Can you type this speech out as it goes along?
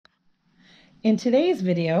In today's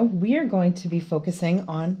video, we are going to be focusing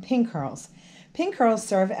on pincurls. Pincurls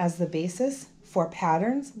serve as the basis for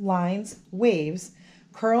patterns, lines, waves,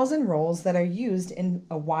 curls, and rolls that are used in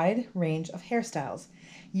a wide range of hairstyles.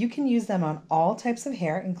 You can use them on all types of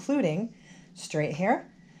hair, including straight hair,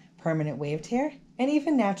 permanent waved hair, and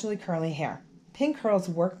even naturally curly hair. Pincurls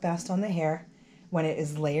work best on the hair when it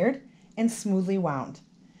is layered and smoothly wound.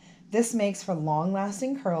 This makes for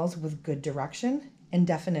long-lasting curls with good direction and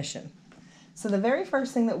definition. So the very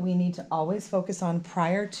first thing that we need to always focus on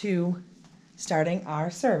prior to starting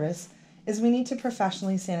our service is we need to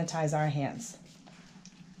professionally sanitize our hands.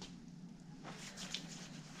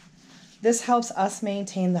 This helps us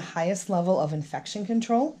maintain the highest level of infection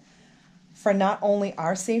control for not only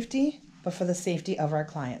our safety, but for the safety of our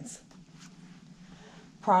clients.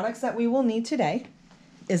 Products that we will need today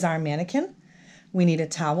is our mannequin. We need a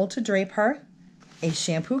towel to drape her, a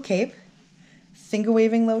shampoo cape, finger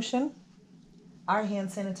waving lotion, our hand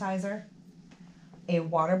sanitizer, a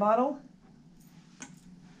water bottle,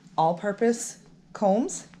 all-purpose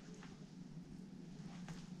combs,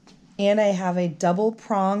 and I have a double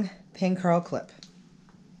prong pin curl clip.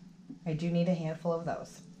 I do need a handful of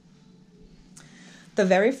those. The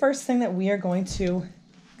very first thing that we are going to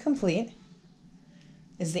complete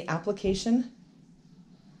is the application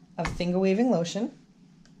of finger waving lotion.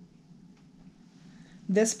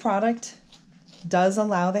 This product does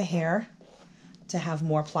allow the hair to have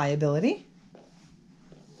more pliability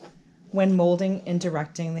when molding and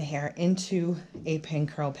directing the hair into a pin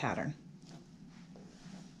curl pattern.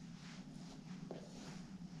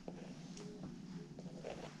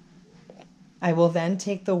 I will then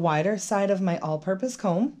take the wider side of my all-purpose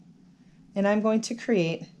comb and I'm going to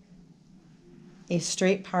create a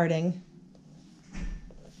straight parting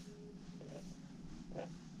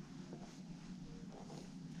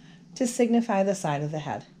to signify the side of the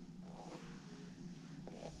head.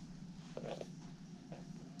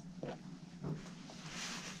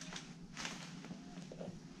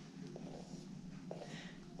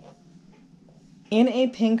 In a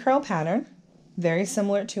pin curl pattern, very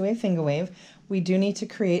similar to a finger wave, we do need to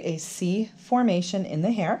create a C formation in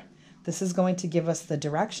the hair. This is going to give us the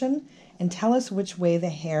direction and tell us which way the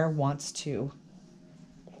hair wants to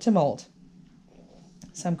mold.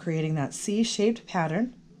 So I'm creating that C-shaped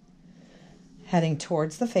pattern, heading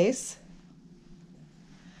towards the face.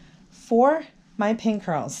 For my pin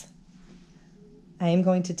curls, I am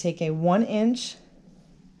going to take a 1 inch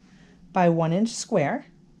by 1 inch square.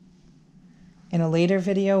 In a later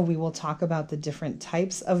video, we will talk about the different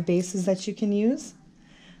types of bases that you can use.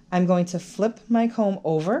 I'm going to flip my comb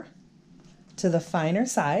over to the finer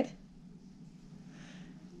side.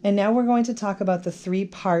 And now we're going to talk about the 3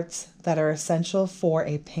 parts that are essential for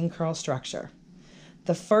a pin curl structure.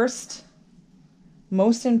 The first,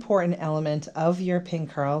 most important element of your pin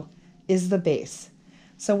curl is the base.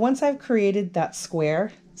 So once I've created that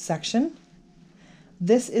square section,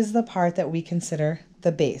 this is the part that we consider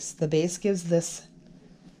the base. The base gives this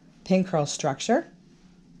pin curl structure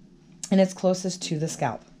and it's closest to the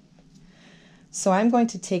scalp. So I'm going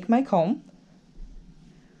to take my comb,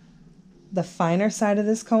 the finer side of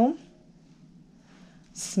this comb,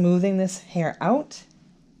 smoothing this hair out.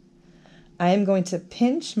 I am going to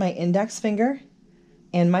pinch my index finger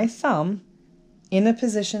and my thumb in a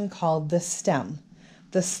position called the stem.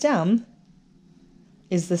 The stem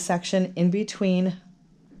is the section in between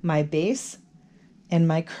my base and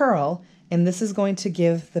my curl, and this is going to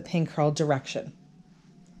give the pin curl direction.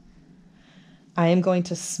 I am going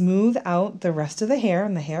to smooth out the rest of the hair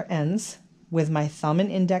and the hair ends with my thumb and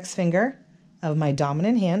index finger of my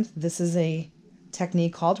dominant hand. This is a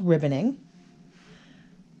technique called ribboning.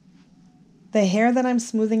 The hair that I'm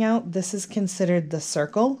smoothing out, this is considered the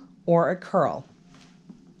circle or a curl.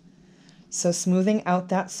 So smoothing out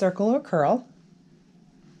that circle or curl,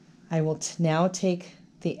 I will now take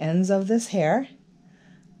the ends of this hair,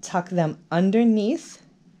 tuck them underneath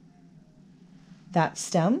that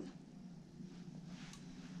stem,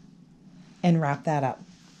 and wrap that up.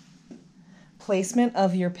 Placement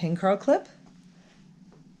of your pin curl clip.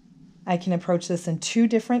 I can approach this in 2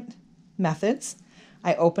 different methods.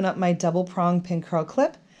 I open up my double prong pin curl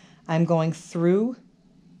clip. I'm going through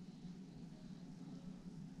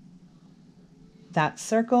that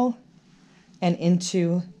circle and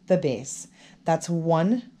into the base. That's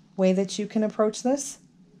one way that you can approach this.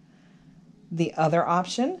 The other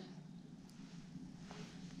option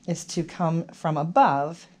is to come from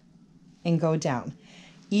above and go down.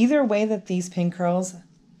 Either way that these pins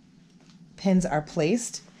are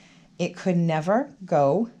placed, it could never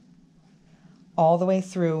go all the way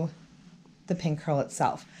through the pin curl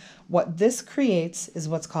itself. What this creates is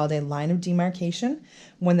what's called a line of demarcation.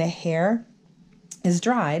 When the hair is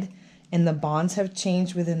dried and the bonds have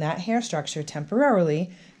changed within that hair structure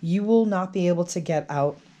temporarily, you will not be able to get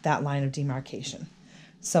out that line of demarcation.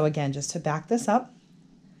 So again, just to back this up,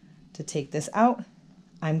 to take this out,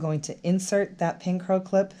 I'm going to insert that pin curl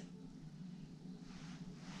clip.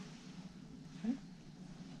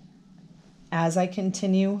 As I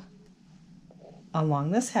continue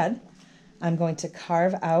along this head, I'm going to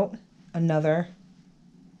carve out another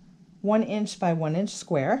 1 inch by 1 inch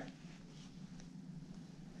square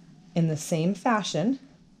in the same fashion,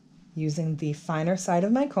 using the finer side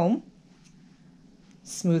of my comb,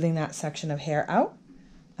 smoothing that section of hair out.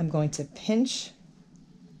 I'm going to pinch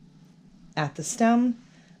at the stem.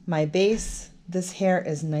 My base, this hair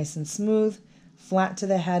is nice and smooth, flat to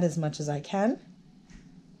the head as much as I can.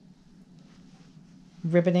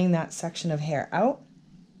 Ribboning that section of hair out.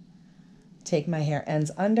 Take my hair ends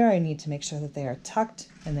under. I need to make sure that they are tucked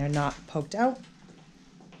and they're not poked out.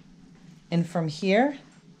 And from here,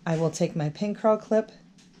 I will take my pin curl clip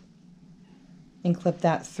and clip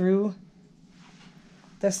that through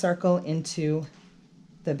the circle into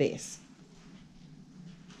the base.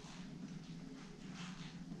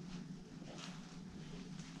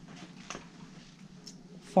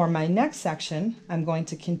 For my next section, I'm going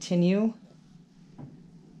to continue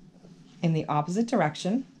in the opposite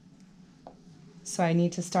direction. So I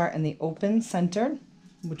need to start in the open center,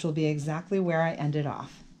 which will be exactly where I ended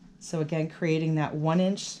off. So again, creating that 1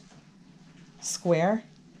 inch square,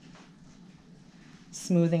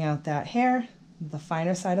 smoothing out that hair, the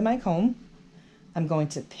finer side of my comb. I'm going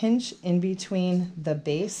to pinch in between the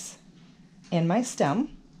base and my stem,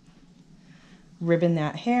 ribbon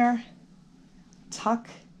that hair, tuck,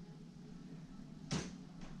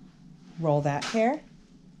 roll that hair,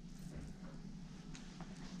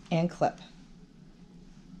 and clip.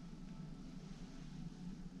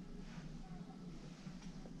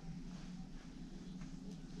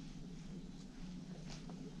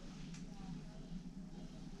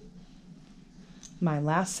 My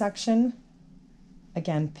last section,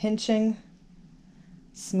 again pinching,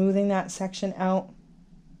 smoothing that section out,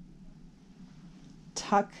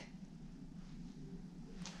 tuck,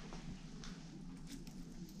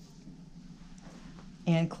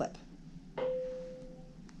 and clip.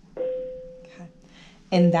 Okay.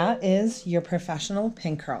 And that is your professional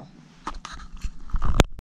pin curl.